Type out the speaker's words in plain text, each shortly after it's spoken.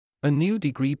A new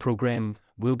degree program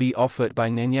will be offered by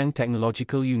Nanyang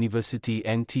Technological University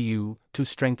 (NTU) to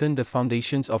strengthen the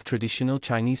foundations of traditional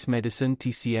Chinese medicine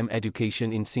 (TCM)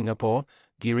 education in Singapore,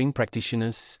 gearing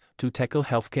practitioners to tackle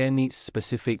healthcare needs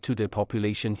specific to the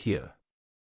population here.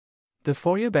 The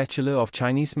four-year Bachelor of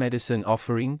Chinese Medicine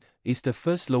offering is the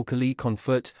first locally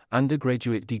conferred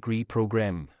undergraduate degree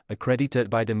program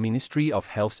accredited by the Ministry of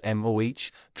Health's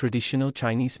MOH Traditional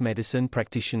Chinese Medicine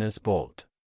Practitioners Board.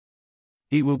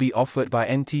 It will be offered by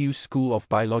NTU School of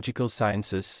Biological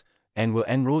Sciences and will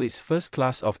enroll its first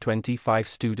class of 25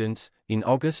 students in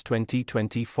August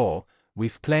 2024,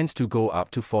 with plans to go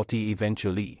up to 40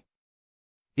 eventually.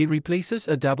 It replaces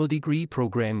a double degree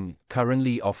program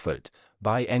currently offered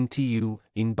by NTU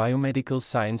in Biomedical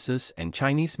Sciences and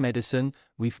Chinese Medicine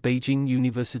with Beijing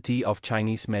University of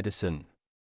Chinese Medicine,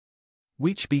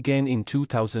 which began in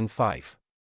 2005.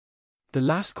 The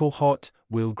last cohort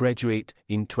will graduate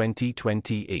in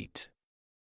 2028.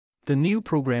 The new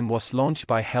program was launched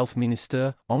by Health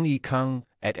Minister Ong Ye Kung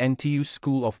at NTU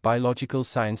School of Biological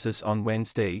Sciences on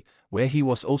Wednesday, where he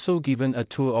was also given a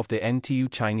tour of the NTU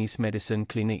Chinese Medicine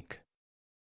Clinic.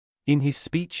 In his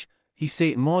speech, he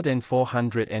said more than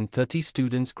 430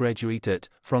 students graduated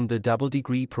from the double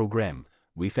degree program,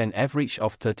 with an average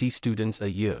of 30 students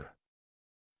a year.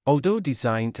 Although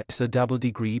designed as a double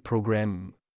degree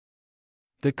program,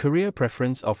 the career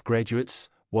preference of graduates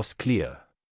was clear.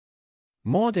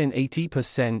 More than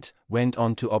 80% went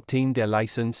on to obtain their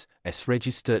license as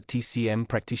registered TCM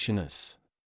practitioners.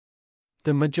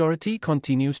 The majority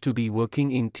continues to be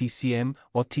working in TCM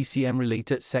or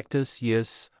TCM-related sectors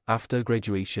years after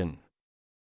graduation,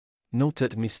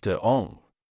 noted Mr. Ong.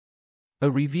 A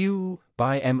review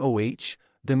by MOH,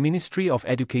 the Ministry of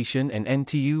Education and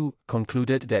NTU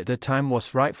concluded that the time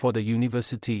was right for the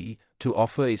university to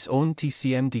offer its own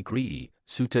TCM degree,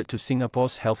 suited to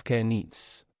Singapore's healthcare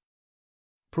needs.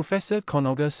 Professor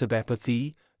Konoga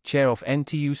Sabapathy, chair of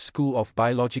NTU School of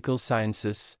Biological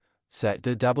Sciences, said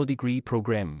the double degree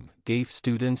program gave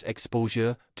students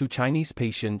exposure to Chinese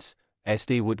patients as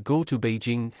they would go to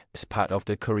Beijing as part of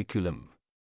the curriculum.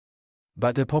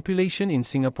 But the population in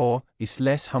Singapore is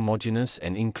less homogeneous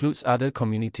and includes other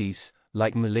communities,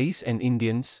 like Malays and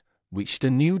Indians, which the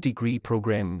new degree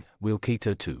program will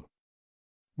cater to.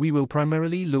 We will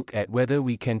primarily look at whether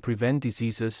we can prevent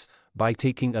diseases by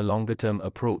taking a longer-term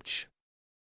approach,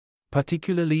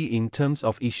 particularly in terms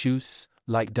of issues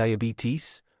like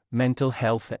diabetes, mental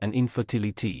health and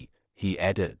infertility, he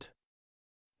added.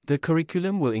 The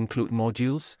curriculum will include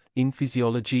modules in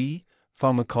physiology,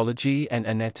 pharmacology and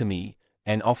anatomy,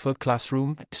 and offer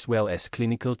classroom as well as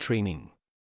clinical training.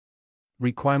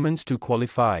 Requirements to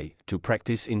qualify to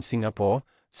practice in Singapore,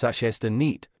 such as the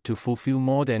need to fulfill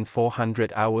more than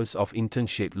 400 hours of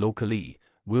internship locally,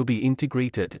 will be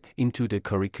integrated into the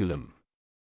curriculum.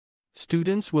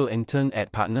 Students will intern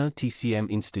at partner TCM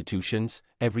institutions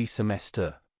every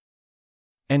semester,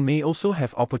 and may also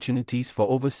have opportunities for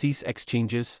overseas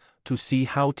exchanges to see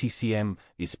how TCM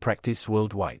is practiced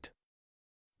worldwide.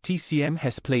 TCM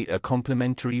has played a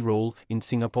complementary role in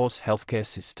Singapore's healthcare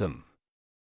system.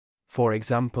 For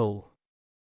example,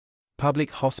 public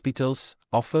hospitals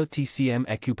offer TCM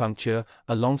acupuncture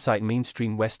alongside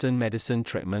mainstream Western medicine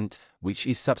treatment, which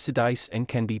is subsidized and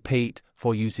can be paid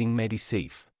for using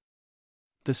MediSafe.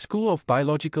 The School of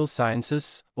Biological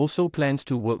Sciences also plans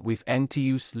to work with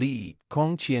NTU's Lee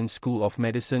Kong Chian School of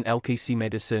Medicine (LKC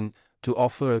Medicine) to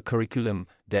offer a curriculum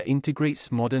that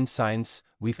integrates modern science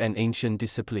with an ancient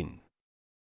discipline.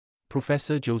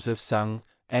 Professor Joseph Sang,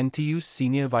 NTU's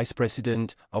Senior Vice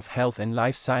President of Health and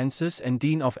Life Sciences and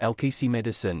Dean of LKC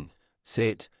Medicine,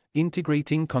 said,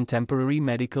 integrating contemporary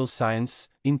medical science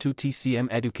into TCM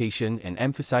education and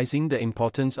emphasizing the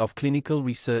importance of clinical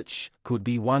research could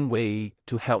be one way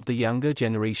to help the younger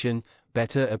generation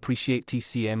better appreciate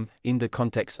TCM in the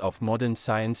context of modern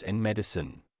science and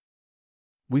medicine.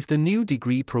 With the new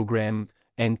degree program,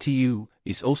 NTU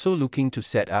is also looking to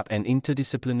set up an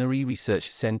interdisciplinary research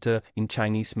center in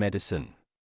Chinese medicine.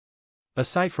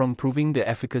 Aside from proving the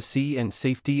efficacy and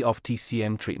safety of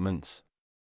TCM treatments,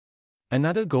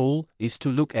 another goal is to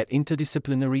look at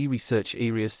interdisciplinary research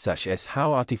areas such as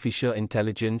how artificial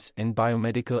intelligence and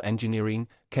biomedical engineering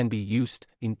can be used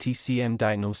in TCM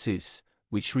diagnosis,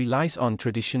 which relies on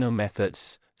traditional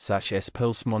methods such as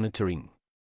pulse monitoring.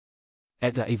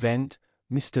 At the event,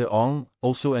 Mr. Ong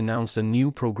also announced a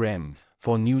new program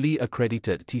for newly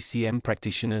accredited TCM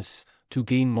practitioners to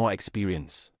gain more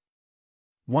experience.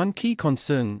 One key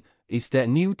concern is that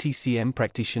new TCM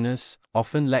practitioners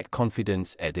often lack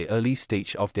confidence at the early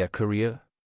stage of their career,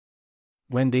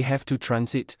 when they have to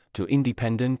transit to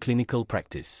independent clinical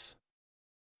practice.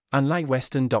 Unlike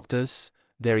Western doctors,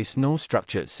 there is no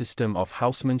structured system of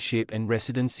housemanship and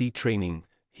residency training,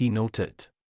 he noted.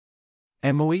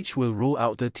 MOH will roll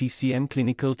out the TCM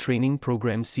Clinical Training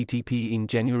Program (CTP) in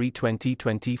January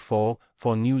 2024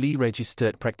 for newly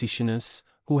registered practitioners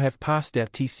who have passed their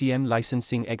TCM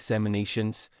licensing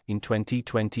examinations in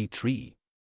 2023.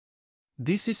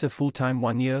 This is a full-time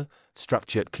one-year,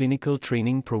 structured clinical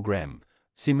training program,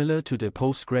 similar to the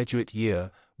postgraduate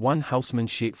year, one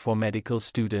housemanship for medical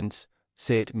students,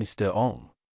 said Mr. Ong.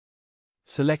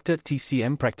 Selected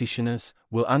TCM practitioners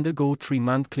will undergo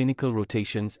 3-month clinical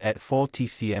rotations at 4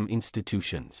 TCM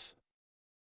institutions.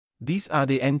 These are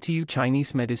the NTU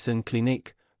Chinese Medicine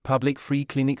Clinic, Public Free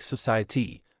Clinic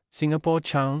Society, Singapore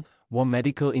Chang War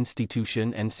Medical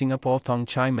Institution and Singapore Thong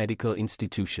Chai Medical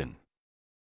Institution.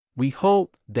 We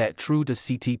hope that through the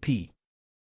CTP,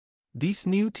 these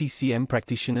new TCM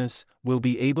practitioners will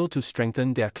be able to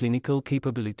strengthen their clinical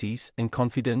capabilities and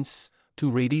confidence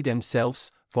to ready themselves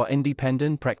for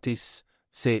independent practice,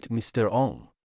 said Mr. Ong.